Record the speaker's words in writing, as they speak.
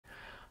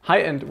Hi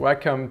and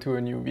welcome to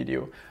a new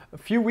video. A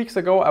few weeks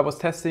ago I was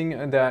testing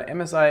the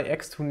MSI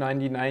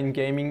X299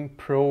 Gaming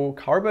Pro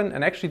Carbon,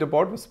 and actually the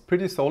board was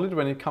pretty solid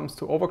when it comes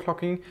to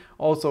overclocking.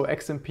 Also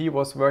XMP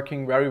was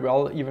working very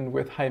well even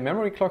with high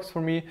memory clocks for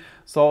me.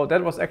 So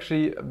that was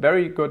actually a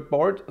very good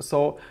board.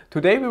 So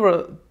today we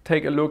will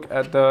take a look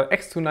at the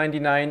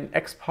X299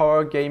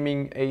 Xpower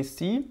Gaming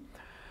AC.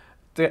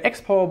 The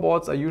Xpower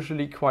boards are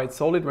usually quite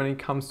solid when it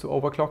comes to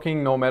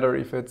overclocking, no matter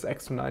if it's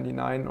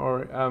X299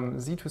 or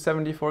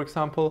Z270, for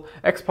example.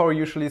 Xpower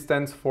usually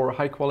stands for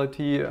high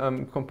quality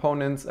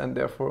components and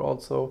therefore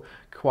also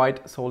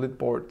quite solid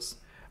boards.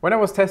 When I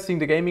was testing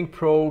the Gaming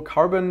Pro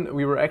Carbon,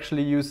 we were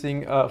actually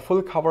using a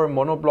full cover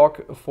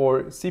monoblock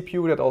for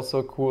CPU that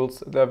also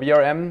cools the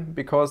VRM,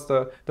 because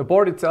the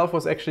board itself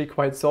was actually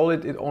quite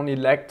solid. It only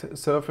lacked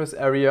surface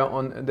area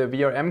on the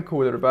VRM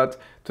cooler. But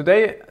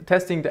today,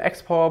 testing the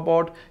Xpower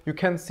board, you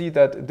can see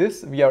that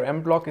this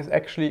VRM block is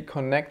actually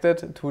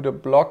connected to the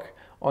block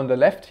on the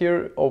left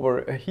here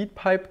over a heat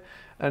pipe.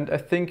 And I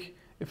think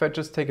if I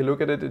just take a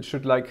look at it, it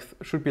should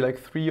be like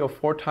 3 or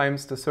 4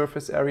 times the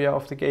surface area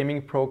of the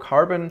Gaming Pro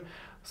Carbon.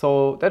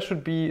 So that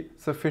should be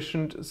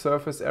sufficient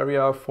surface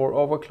area for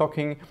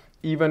overclocking,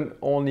 even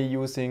only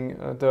using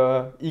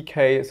the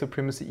EK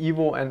Supremacy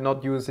Evo and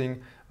not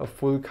using a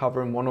full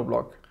cover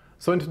monoblock.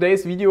 So in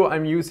today's video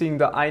I'm using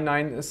the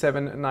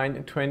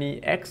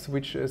i9-7920X,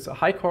 which is a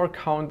high core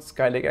count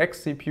Skylake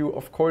X CPU.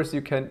 Of course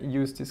you can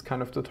use this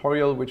kind of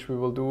tutorial, which we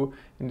will do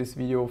in this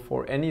video,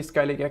 for any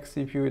Skylake X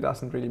CPU. It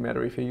doesn't really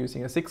matter if you're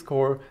using a 6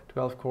 core,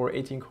 12 core,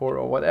 18 core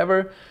or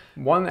whatever.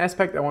 One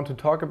aspect I want to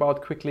talk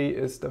about quickly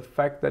is the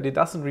fact that it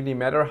doesn't really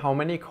matter how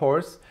many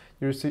cores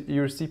your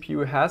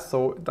CPU has.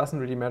 So it doesn't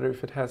really matter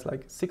if it has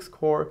like 6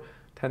 core,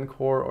 10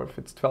 core, or if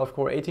it's 12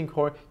 core, 18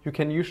 core, you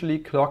can usually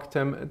clock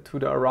them to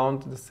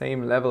around the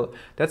same level.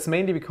 That's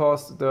mainly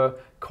because the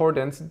core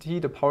density,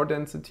 the power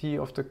density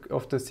of the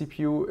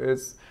CPU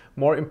is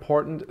more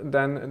important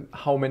than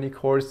how many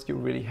cores you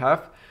really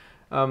have.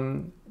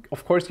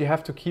 Of course, you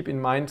have to keep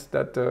in mind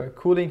that the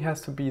cooling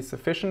has to be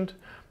sufficient.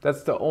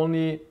 That's the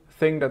only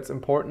thing that's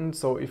important.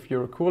 So if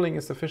your cooling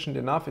is sufficient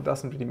enough, it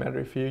doesn't really matter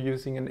if you're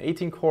using an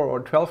 18 core or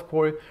 12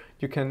 core,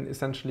 you can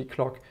essentially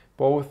clock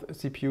both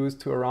CPUs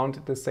to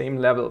around the same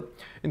level.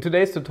 In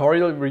today's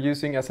tutorial, we're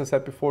using, as I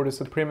said before, the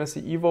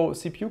Supremacy Evo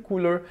CPU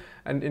cooler,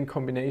 and in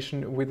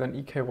combination with an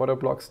EK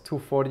Waterblock's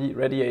 240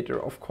 radiator.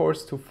 Of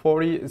course,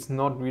 240 is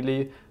not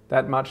really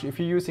that much. If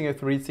you're using a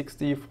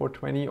 360,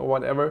 420 or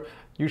whatever,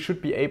 you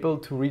should be able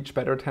to reach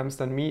better temps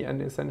than me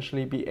and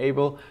essentially be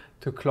able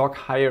to clock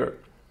higher.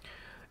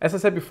 As I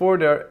said before,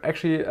 there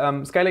actually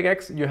Skylake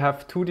X, you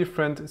have 2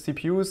 different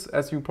CPUs.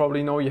 As you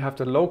probably know, you have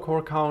the low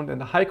core count and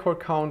the high core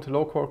count.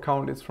 Low core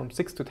count is from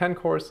 6 to 10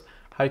 cores.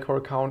 High core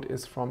count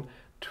is from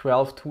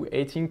 12 to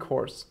 18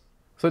 cores.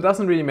 So it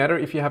doesn't really matter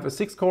if you have a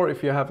 6 core,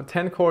 if you have a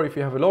 10 core, if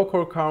you have a low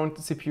core count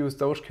CPUs,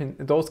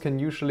 those can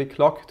usually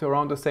clock to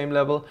around the same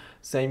level.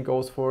 Same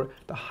goes for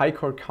the high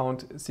core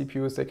count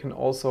CPUs, they can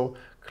also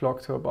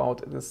clock to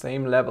about the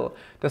same level.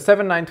 The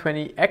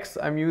 7920X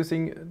I'm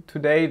using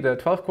today, the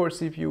 12 core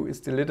CPU, is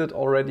delidded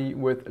already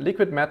with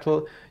liquid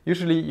metal.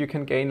 Usually you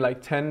can gain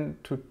like 10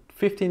 to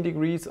 15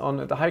 degrees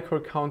on the high core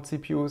count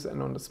CPUs,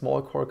 and on the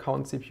small core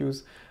count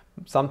CPUs,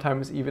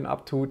 sometimes even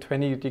up to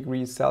 20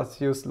 degrees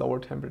Celsius lower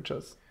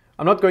temperatures.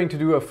 I'm not going to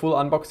do a full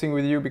unboxing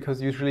with you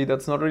because usually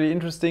that's not really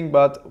interesting,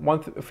 but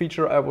one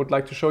feature I would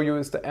like to show you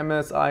is the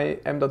MSI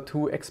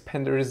M.2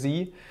 Expander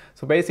Z.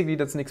 So basically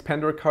that's an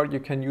expander card you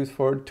can use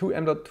for 2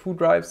 M.2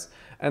 drives.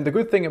 And the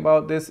good thing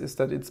about this is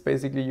that it's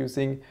basically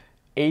using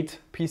 8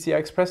 PCI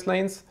Express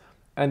lanes,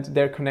 and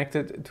they're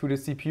connected to the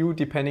CPU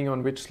depending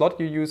on which slot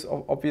you use,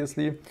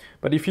 obviously.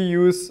 But if you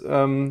use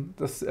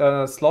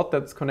the slot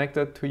that's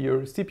connected to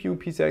your CPU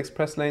PCI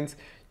Express lanes,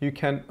 you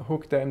can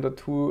hook the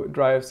M.2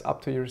 drives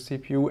up to your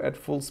CPU at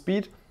full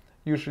speed.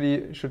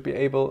 Usually you should be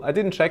able, I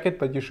didn't check it,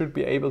 but you should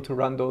be able to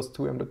run those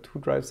 2 M.2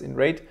 drives in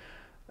RAID.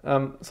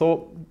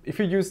 So if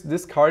you use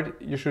this card,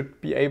 you should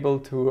be able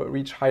to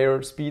reach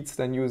higher speeds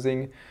than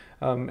using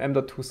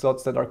M.2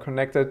 slots that are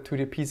connected to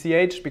the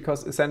PCH,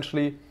 because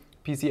essentially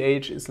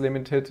PCH is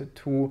limited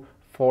to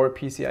 4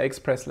 PCI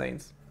Express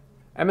lanes.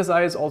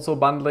 MSI is also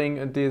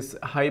bundling this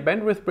high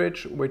bandwidth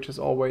bridge, which is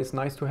always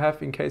nice to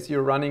have in case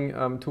you're running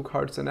 2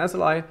 cards in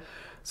SLI.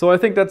 So I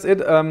think that's it.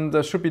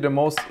 That should be the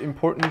most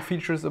important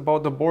features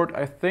about the board,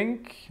 I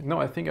think.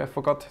 No, I think I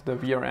forgot the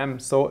VRM.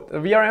 So the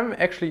VRM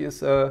actually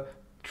is a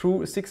true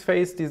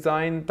 6-phase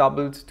design,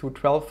 doubled to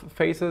 12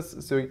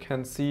 phases. So you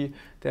can see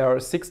there are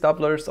 6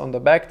 doublers on the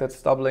back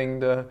that's doubling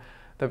the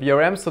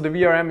VRM. So the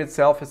VRM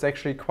itself is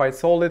actually quite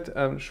solid,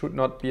 should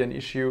not be an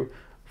issue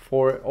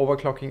for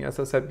overclocking. As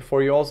I said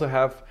before, you also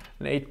have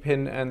an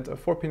 8-pin and a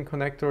 4-pin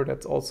connector.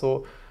 That's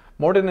also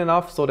more than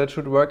enough, so that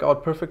should work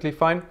out perfectly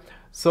fine.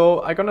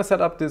 So I'm gonna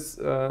set up this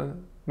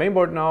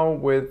mainboard now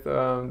with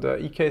the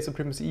EK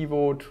Supremacy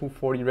Evo,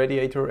 240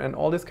 radiator and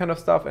all this kind of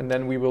stuff, and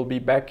then we will be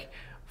back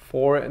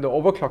for the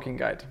overclocking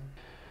guide.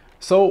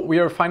 So we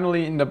are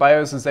finally in the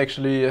BIOS. It's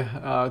actually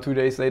 2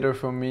 days later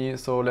for me,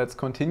 so let's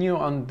continue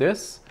on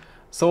this.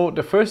 So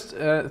the first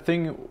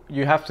thing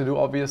you have to do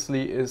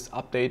obviously is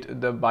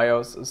update the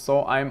BIOS.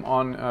 So I'm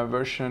on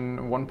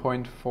version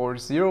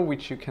 1.40,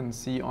 which you can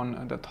see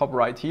on the top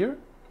right here.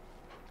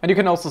 And you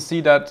can also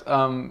see that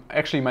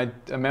actually my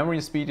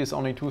memory speed is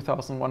only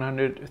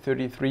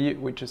 2133,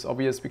 which is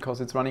obvious because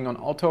it's running on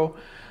auto.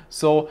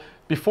 So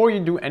before you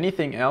do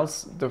anything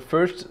else, the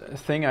first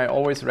thing I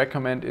always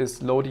recommend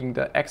is loading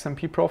the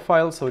XMP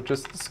profile. So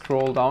just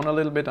scroll down a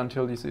little bit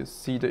until you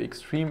see the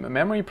extreme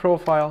memory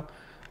profile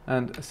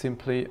and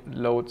simply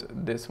load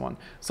this one.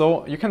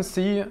 So you can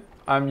see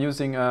I'm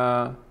using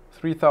a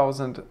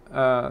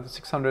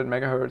 3600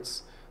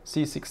 megahertz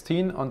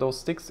C16 on those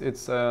sticks.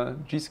 It's a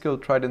G.Skill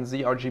Trident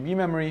Z RGB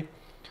memory,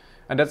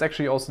 and that's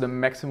actually also the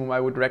maximum I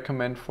would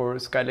recommend for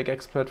Skylake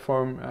X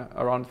platform,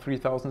 around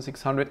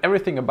 3600.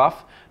 Everything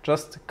above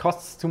just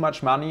costs too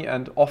much money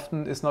and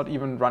often is not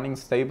even running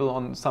stable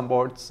on some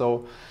boards,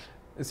 so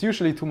it's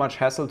usually too much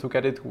hassle to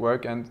get it to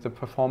work, and the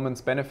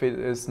performance benefit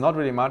is not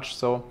really much.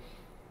 So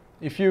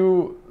if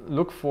you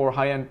look for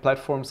high-end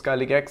platform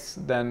Skylake X,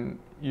 then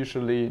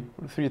usually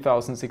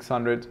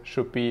 3600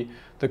 should be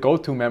the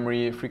go-to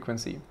memory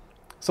frequency.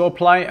 So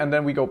apply, and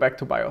then we go back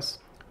to BIOS.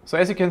 So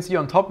as you can see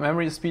on top,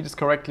 memory speed is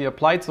correctly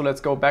applied. So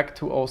let's go back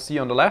to OC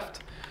on the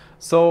left.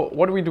 So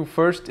what we do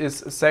first is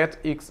set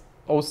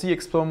OC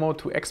Explore mode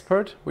to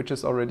expert, which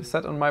is already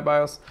set on my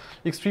BIOS.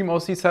 Extreme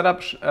OC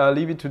setup,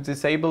 leave it to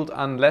disabled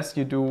unless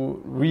you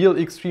do real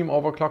extreme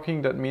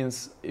overclocking. That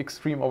means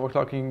extreme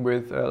overclocking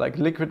with like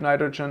liquid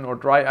nitrogen or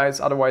dry ice,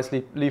 otherwise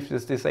leave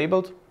this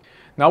disabled.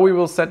 Now we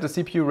will set the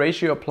CPU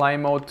ratio apply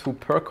mode to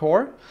per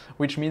core,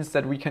 which means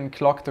that we can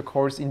clock the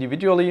cores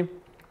individually,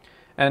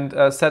 and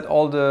set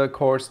all the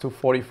cores to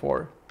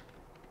 44.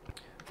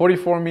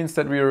 44 means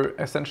that we're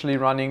essentially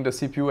running the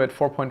CPU at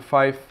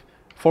 4.4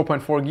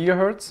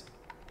 gigahertz.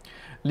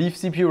 Leave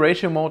CPU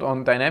ratio mode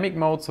on dynamic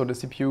mode, so the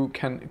CPU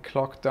can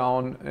clock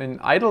down in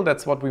idle.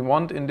 That's what we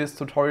want in this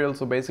tutorial.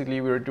 So basically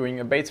we're doing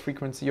a base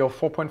frequency of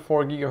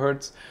 4.4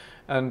 gigahertz,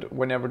 and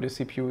whenever the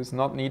CPU is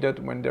not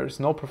needed, when there's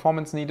no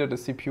performance needed, the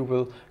CPU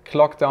will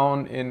clock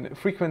down in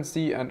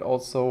frequency and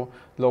also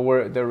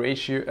lower the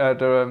ratio,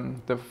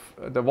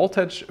 the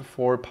voltage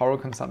for power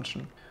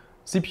consumption.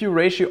 CPU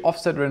ratio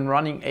offset when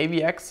running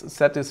AVX,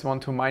 set this one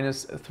to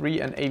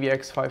 -3 and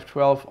AVX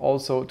 512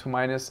 also to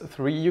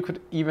 -3. You could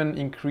even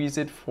increase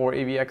it for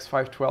AVX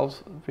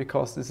 512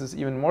 because this is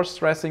even more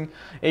stressing.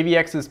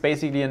 AVX is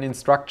basically an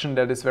instruction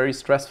that is very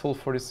stressful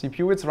for the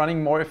CPU. It's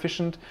running more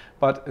efficient,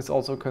 but it's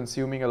also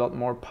consuming a lot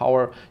more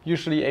power.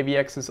 Usually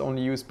AVX is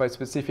only used by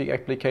specific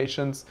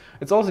applications.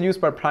 It's also used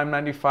by Prime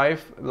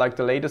 95, like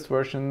the latest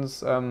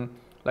versions,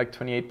 like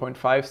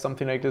 28.5,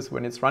 something like this,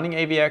 when it's running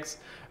AVX,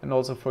 and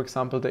also, for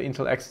example, the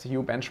Intel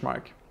XTU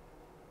benchmark.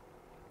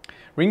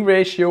 Ring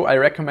ratio I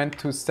recommend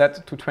to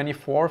set to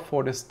 24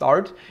 for the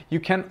start. You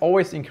can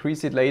always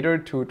increase it later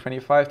to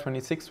 25,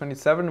 26,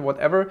 27,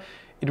 whatever.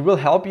 It will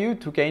help you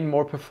to gain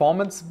more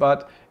performance,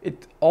 but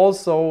it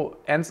also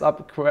ends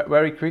up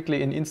very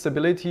quickly in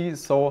instability.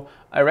 So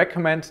I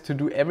recommend to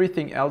do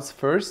everything else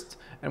first,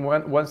 and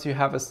once you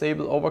have a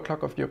stable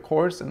overclock of your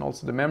cores and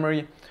also the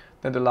memory,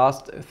 then the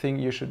last thing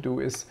you should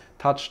do is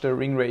touch the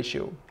ring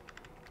ratio.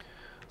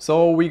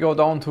 So we go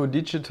down to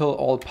digital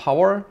all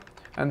power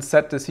and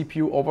set the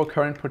CPU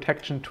overcurrent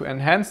protection to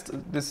enhanced.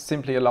 This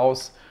simply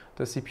allows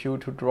the CPU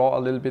to draw a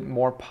little bit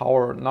more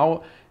power.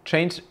 Now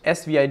change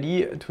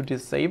SVID to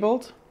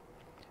disabled,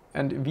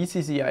 and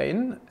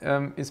VCCIN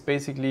is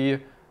basically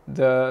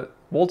the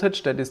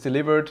voltage that is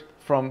delivered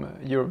from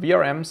your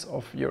VRMs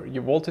of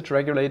your voltage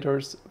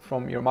regulators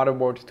from your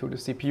motherboard to the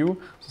CPU.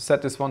 So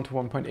set this one to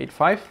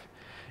 1.85.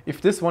 If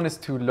this one is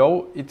too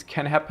low, it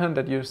can happen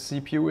that your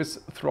CPU is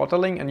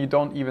throttling and you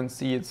don't even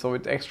see it. So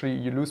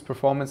you lose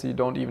performance, you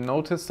don't even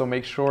notice. So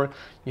make sure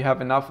you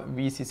have enough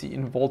VCC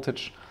in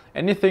voltage.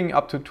 Anything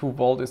up to 2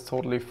 volt is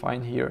totally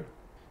fine here.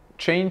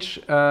 Change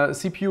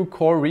CPU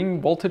core ring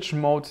voltage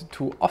mode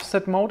to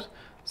offset mode.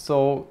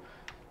 So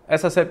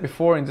as I said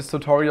before in this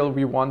tutorial,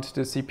 we want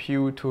the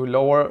CPU to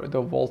lower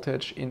the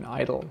voltage in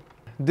idle.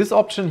 This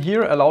option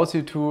here allows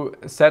you to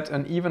set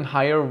an even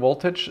higher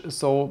voltage.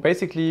 So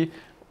basically,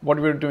 what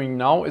we're doing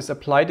now is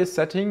apply this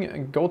setting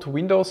and go to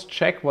Windows,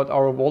 check what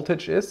our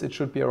voltage is. It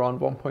should be around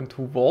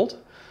 1.2 volt.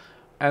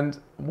 And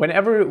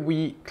whenever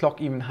we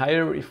clock even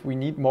higher, if we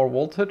need more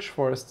voltage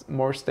for a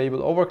more stable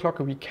overclock,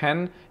 we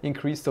can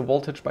increase the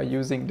voltage by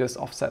using this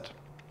offset.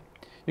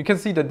 You can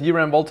see the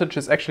DRAM voltage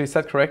is actually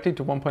set correctly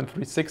to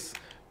 1.36.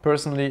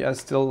 Personally, I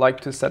still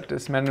like to set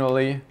this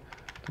manually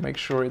to make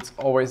sure it's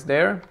always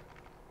there.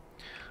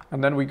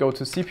 And then we go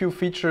to CPU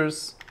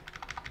features.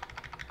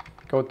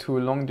 Go to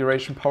long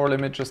duration power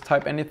limit, just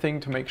type anything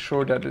to make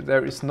sure that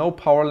there is no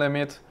power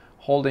limit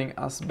holding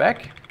us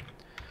back.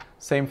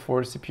 Same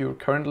for CPU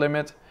current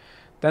limit.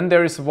 Then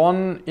there is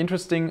one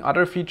interesting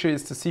other feature,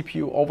 is the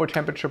CPU over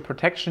temperature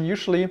protection.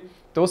 Usually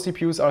those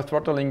CPUs are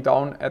throttling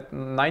down at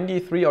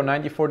 93 or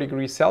 94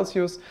 degrees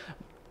Celsius.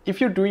 If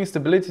you're doing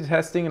stability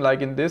testing like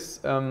in this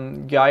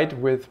guide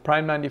with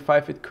Prime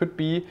 95, it could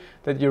be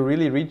that you're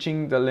really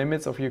reaching the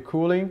limits of your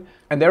cooling,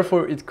 and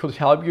therefore it could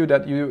help you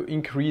that you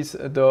increase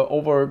the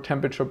over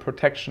temperature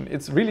protection.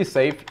 It's really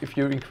safe if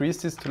you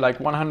increase this to like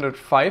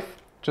 105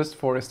 just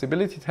for a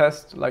stability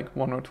test, like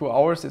 1 or 2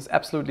 hours. It's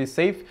absolutely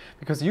safe,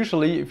 because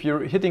usually if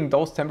you're hitting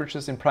those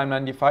temperatures in Prime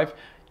 95,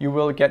 you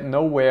will get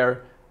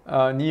nowhere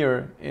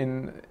near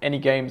in any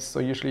games. So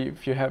usually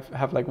if you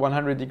have like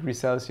 100 degrees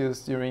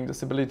Celsius during the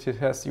stability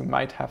test, you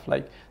might have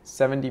like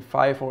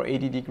 75 or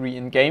 80 degree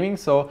in gaming.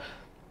 So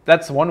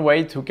that's one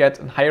way to get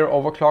a higher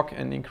overclock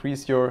and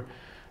increase your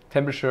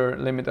temperature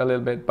limit a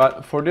little bit.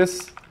 But for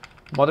this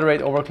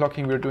moderate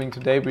overclocking we're doing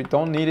today, we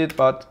don't need it,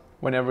 but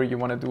whenever you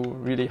want to do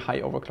really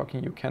high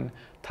overclocking, you can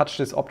touch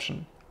this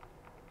option.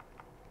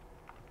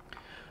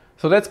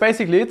 So that's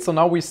basically it. So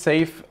now we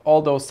save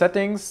all those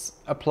settings,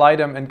 apply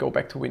them, and go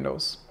back to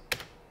Windows.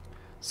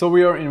 So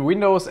we are in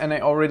Windows, and I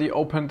already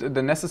opened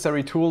the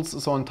necessary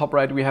tools. So on top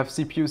right we have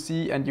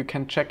CPU-C, and you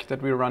can check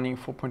that we're running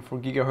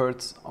 4.4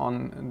 GHz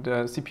on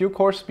the CPU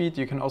core speed.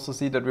 You can also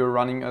see that we're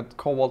running at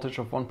core voltage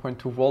of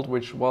 1.2 volt,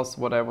 which was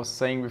what I was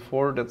saying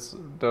before. That's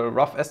the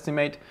rough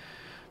estimate.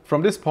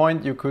 From this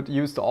point, you could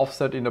use the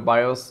offset in the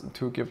BIOS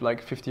to give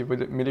like 50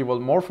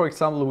 millivolt more, for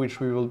example, which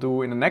we will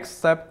do in the next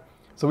step.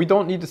 So we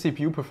don't need the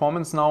CPU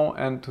performance now,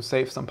 and to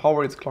save some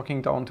power, it's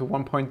clocking down to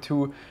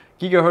 1.2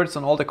 gigahertz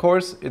on all the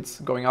cores.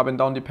 It's going up and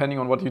down depending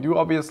on what you do,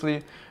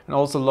 obviously, and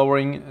also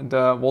lowering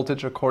the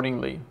voltage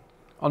accordingly.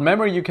 On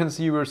memory, you can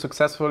see we're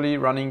successfully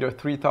running the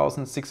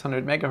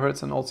 3600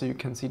 megahertz, and also you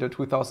can see the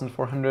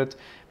 2400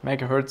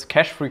 megahertz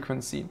cache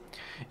frequency.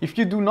 If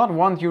you do not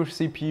want your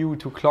CPU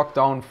to clock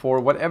down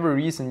for whatever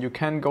reason, you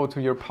can go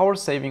to your power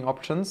saving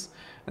options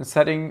and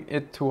setting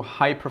it to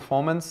high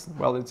performance.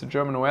 Well, it's a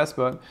German OS,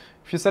 but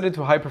if you set it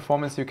to high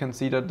performance, you can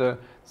see that the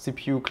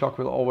CPU clock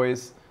will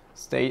always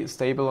stay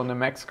stable on the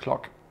max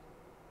clock.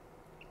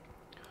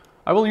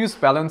 I will use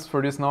balanced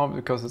for this now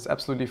because it's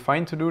absolutely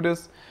fine to do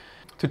this.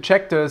 To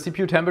check the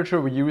CPU temperature,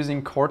 we're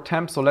using core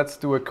temp. So let's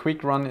do a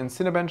quick run in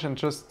Cinebench and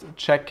just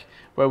check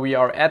where we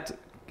are at.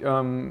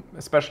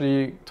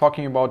 Especially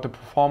talking about the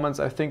performance,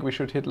 I think we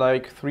should hit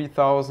like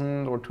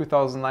 3000 or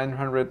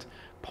 2900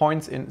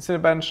 points in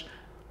Cinebench.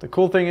 The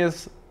cool thing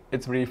is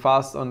it's really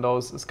fast on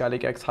those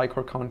Skylake X high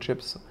core count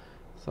chips.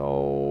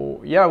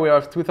 So yeah, we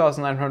have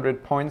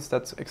 2900 points.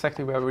 That's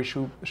exactly where we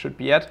should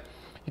be at.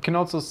 You can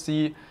also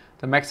see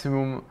the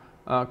maximum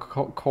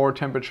core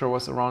temperature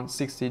was around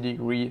 60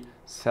 degrees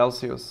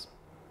Celsius.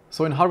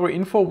 So in hardware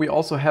info, we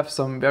also have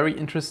some very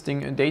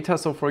interesting data.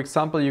 So for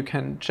example, you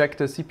can check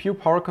the CPU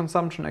power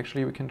consumption.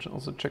 Actually, we can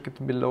also check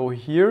it below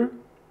here.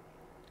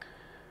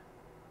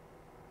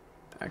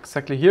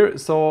 Exactly here.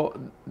 So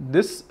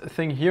this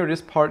thing here,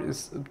 this part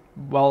is,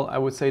 well, I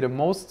would say the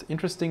most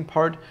interesting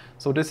part.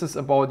 So this is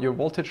about your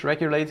voltage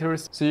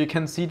regulators. So you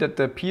can see that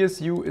the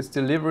PSU is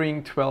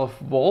delivering 12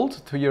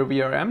 volt to your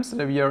VRMs.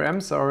 The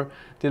VRMs are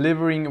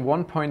delivering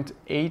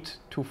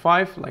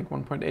 1.825, like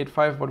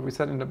 1.85, what we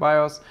said in the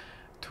BIOS,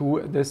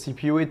 to the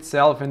CPU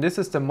itself. And this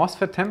is the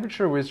MOSFET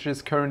temperature, which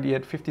is currently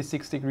at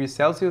 56 degrees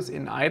Celsius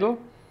in idle.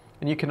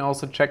 And you can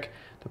also check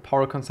the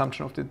power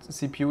consumption of the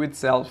CPU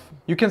itself.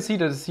 You can see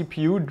that the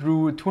CPU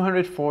drew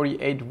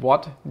 248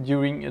 watt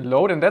during a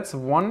load, and that's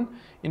one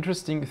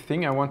interesting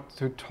thing I want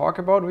to talk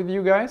about with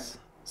you guys.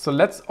 So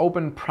let's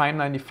open Prime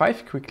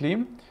 95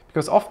 quickly,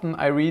 because often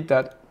I read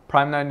that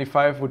Prime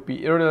 95 would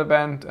be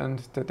irrelevant and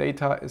the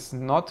data is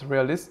not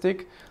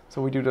realistic.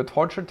 So we do the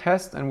torture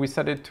test and we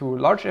set it to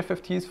large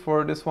FFTs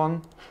for this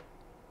one.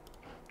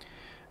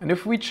 And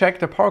if we check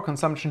the power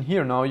consumption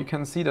here now, you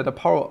can see that the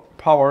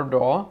power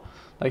draw,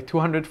 like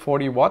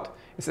 240 watt,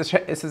 is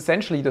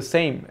essentially the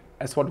same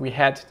as what we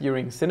had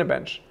during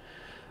Cinebench.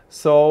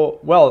 So,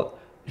 well,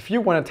 if you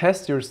want to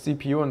test your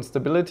CPU on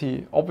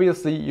stability,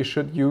 obviously you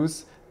should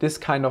use this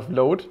kind of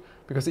load,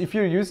 because if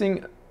you're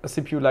using a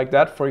CPU like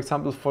that, for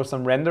example, for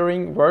some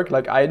rendering work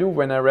like I do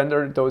when I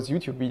render those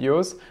YouTube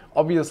videos,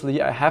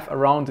 obviously I have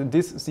around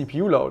this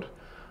CPU load.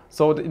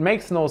 So it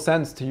makes no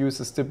sense to use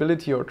a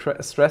stability or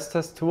stress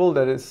test tool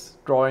that is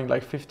drawing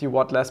like 50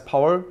 watt less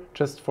power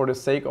just for the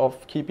sake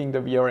of keeping the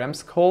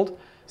VRMs cold.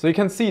 So you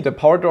can see the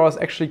power draw is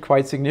actually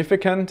quite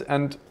significant,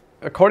 and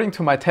according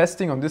to my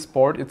testing on this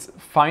board, it's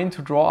fine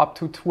to draw up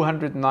to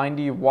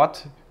 290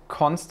 watt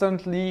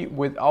constantly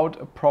without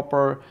a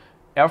proper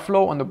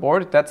airflow on the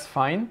board. That's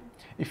fine.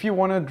 If you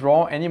want to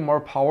draw any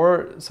more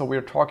power, so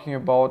we're talking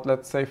about,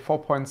 let's say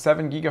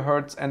 4.7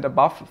 gigahertz and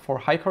above for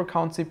high core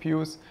count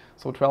CPUs,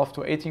 so 12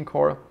 to 18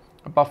 core,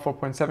 above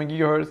 4.7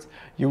 gigahertz,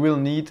 you will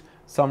need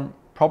some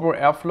proper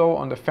airflow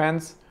on the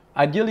fans.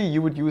 Ideally,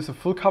 you would use a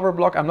full cover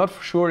block. I'm not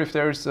sure if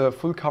there's a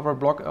full cover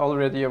block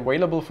already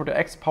available for the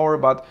Xpower,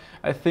 but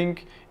I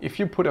think if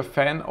you put a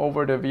fan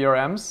over the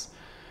VRMs,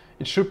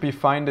 it should be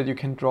fine that you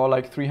can draw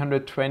like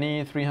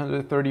 320,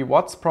 330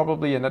 watts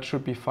probably, and that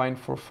should be fine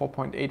for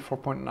 4.8,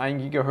 4.9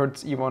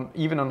 gigahertz,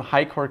 even on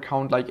high core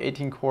count like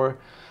 18 core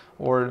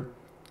or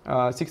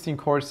 16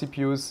 core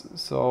CPUs.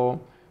 So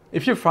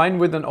If you're fine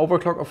with an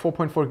overclock of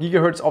 4.4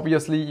 GHz,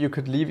 obviously you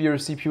could leave your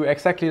CPU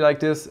exactly like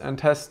this and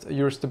test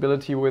your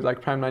stability with like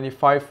Prime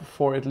 95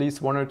 for at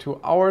least 1 or 2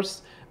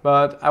 hours.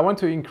 But I want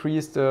to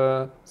increase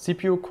the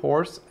CPU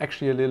cores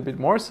actually a little bit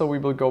more, so we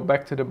will go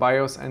back to the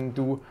BIOS and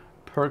do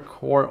per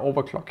core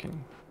overclocking.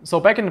 So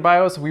back in the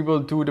BIOS, we will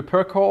do the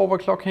per core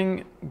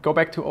overclocking, go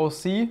back to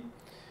OC,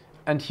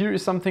 and here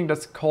is something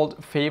that's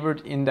called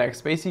favored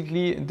index.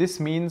 Basically,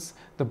 this means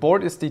the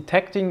board is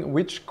detecting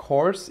which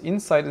cores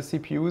inside the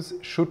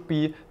CPUs should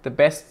be the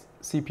best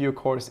CPU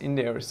cores in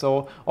there.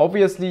 So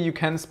obviously you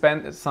can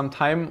spend some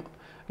time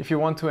if you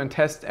want to and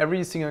test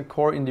every single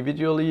core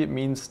individually. It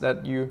means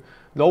that you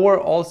lower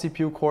all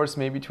CPU cores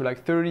maybe to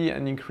like 30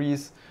 and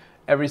increase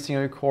every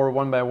single core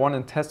one by one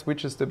and test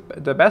which is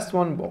the best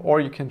one,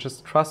 or you can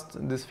just trust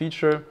this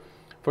feature.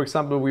 For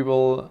example, we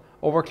will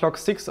overclock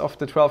 6 of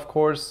the 12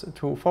 cores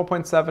to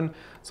 4.7,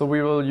 so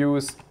we will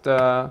use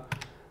the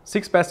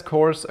 6 best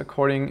cores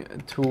according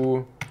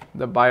to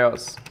the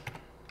BIOS.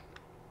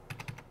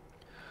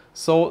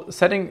 So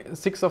setting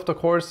 6 of the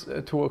cores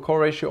to a core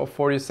ratio of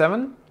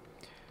 47.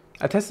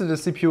 I tested the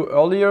CPU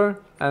earlier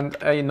and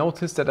I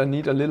noticed that I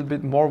need a little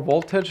bit more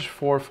voltage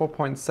for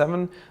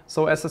 4.7.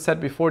 So as I said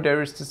before,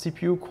 there is the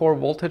CPU core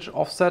voltage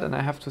offset and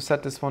I have to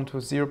set this one to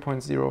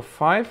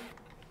 0.05.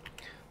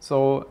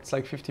 So it's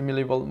like 50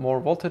 millivolt more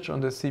voltage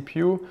on the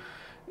CPU.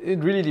 It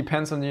really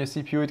depends on your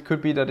CPU. It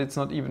could be that it's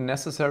not even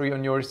necessary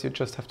on yours. You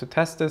just have to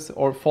test this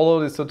or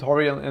follow this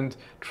tutorial and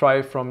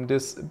try from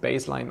this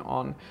baseline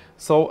on.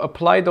 So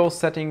apply those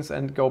settings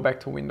and go back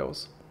to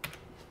Windows.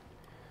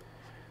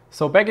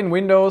 So back in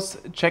Windows,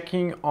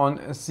 checking on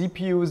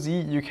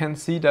CPU-Z, you can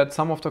see that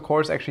some of the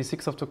cores, actually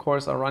 6 of the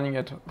cores, are running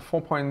at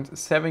 4.7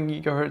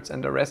 GHz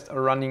and the rest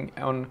are running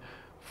on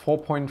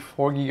 4.4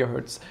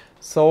 GHz.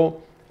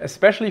 So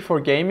especially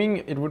for gaming,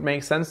 it would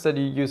make sense that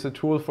you use a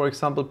tool, for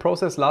example,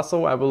 Process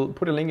Lasso. I will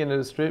put a link in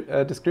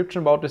the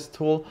description about this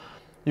tool.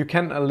 You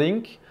can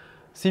link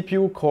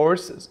CPU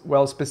cores,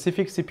 well,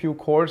 specific CPU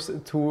cores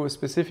to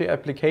specific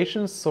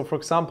applications. So for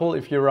example,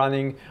 if you're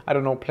running, I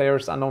don't know,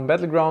 Players Unknown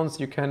Battlegrounds,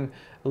 you can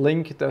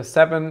link the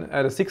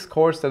 6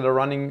 cores that are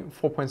running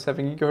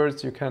 4.7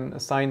 GHz. You can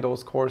assign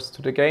those cores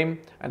to the game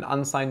and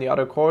unassign the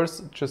other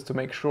cores just to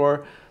make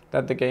sure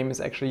that the game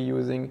is actually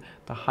using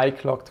the high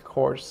clocked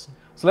cores.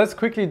 So let's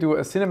quickly do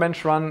a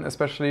Cinebench run,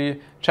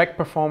 especially check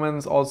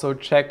performance, also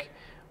check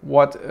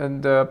what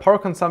the power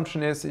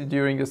consumption is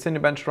during the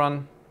Cinebench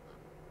run.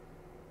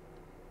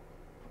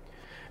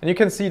 And you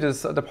can see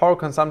this, the power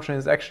consumption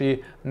is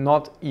actually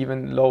not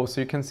even low.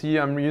 So you can see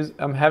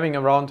I'm having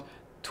around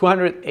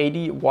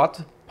 280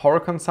 watt power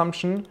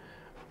consumption.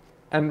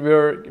 And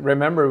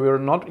remember, we're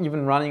not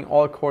even running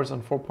all cores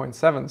on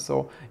 4.7.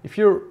 So if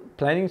you're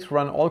planning to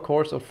run all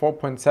cores of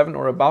 4.7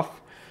 or above,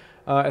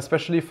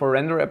 especially for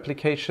render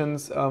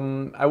applications,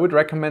 I would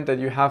recommend that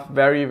you have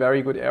very,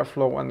 very good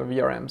airflow on the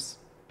VRMs.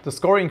 The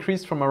score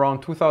increased from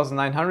around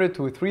 2,900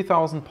 to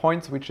 3,000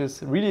 points, which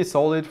is really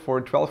solid for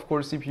a 12-core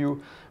CPU.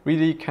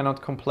 Really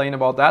cannot complain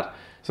about that.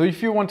 So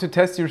if you want to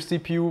test your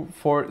CPU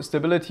for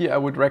stability, I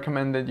would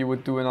recommend that you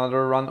would do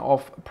another run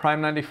of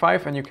Prime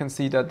 95, and you can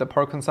see that the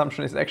power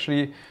consumption is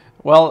actually,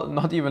 well,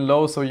 not even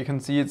low. So you can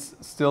see it's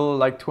still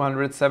like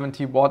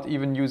 270 watt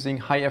even using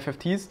high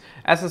FFTs.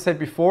 As I said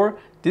before,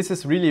 this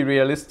is really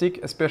realistic,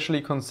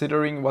 especially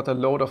considering what a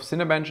load of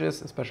Cinebench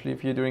is, especially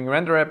if you're doing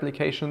render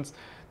applications.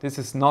 This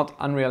is not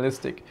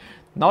unrealistic.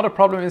 Now the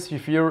problem is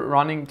if you're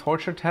running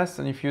torture tests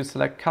and if you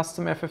select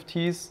custom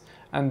FFTs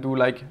and do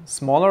like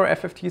smaller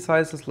FFT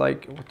sizes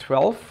like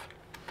 12,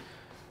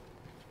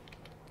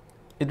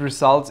 it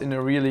results in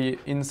a really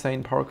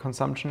insane power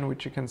consumption,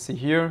 which you can see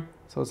here.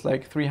 So it's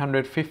like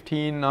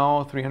 315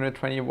 now,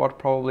 320 watt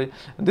probably.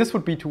 And this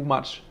would be too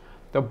much.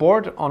 The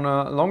board on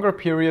a longer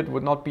period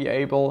would not be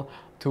able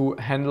to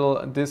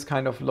handle this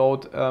kind of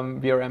load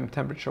VRM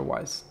temperature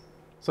wise.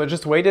 So I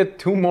just waited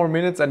 2 more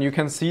minutes and you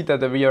can see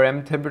that the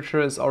VRM temperature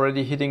is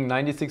already hitting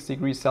 96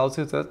 degrees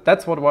Celsius.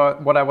 That's what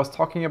I was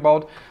talking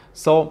about.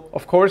 So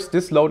of course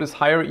this load is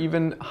higher,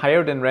 even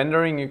higher than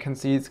rendering. You can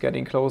see it's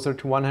getting closer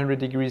to 100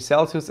 degrees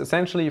Celsius.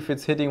 Essentially, if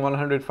it's hitting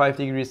 105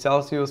 degrees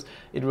Celsius,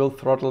 it will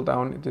throttle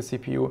down the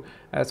CPU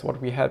as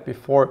what we had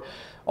before.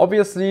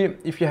 Obviously,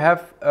 if you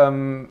have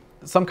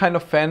some kind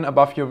of fan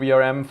above your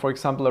VRM, for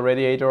example a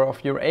radiator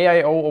of your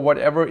AIO or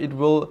whatever, it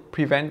will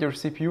prevent your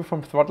CPU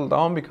from throttle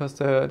down because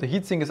the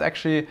heatsink is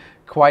actually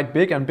quite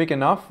big and big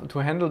enough to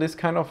handle this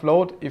kind of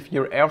load if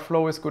your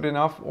airflow is good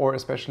enough, or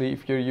especially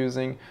if you're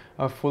using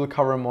a full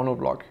cover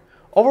monoblock.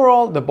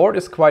 Overall, the board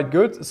is quite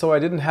good, so I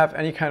didn't have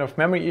any kind of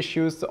memory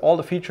issues. All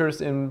the features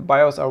in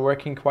BIOS are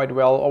working quite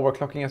well.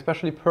 Overclocking,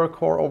 especially per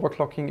core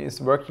overclocking, is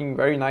working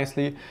very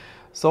nicely.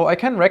 So I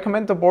can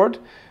recommend the board.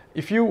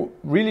 If you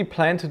really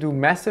plan to do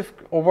massive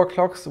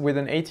overclocks with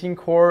an 18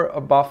 core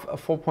above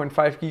 4.5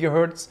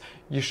 GHz,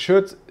 you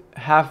should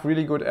have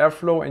really good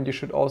airflow and you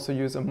should also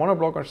use a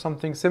monoblock or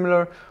something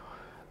similar.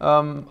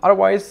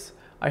 Otherwise,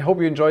 I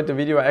hope you enjoyed the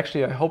video.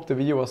 Actually, I hope the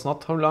video was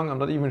not too long. I'm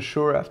not even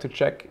sure. I have to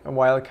check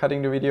while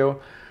cutting the video.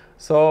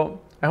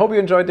 So I hope you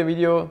enjoyed the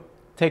video.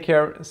 Take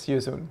care. See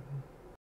you soon.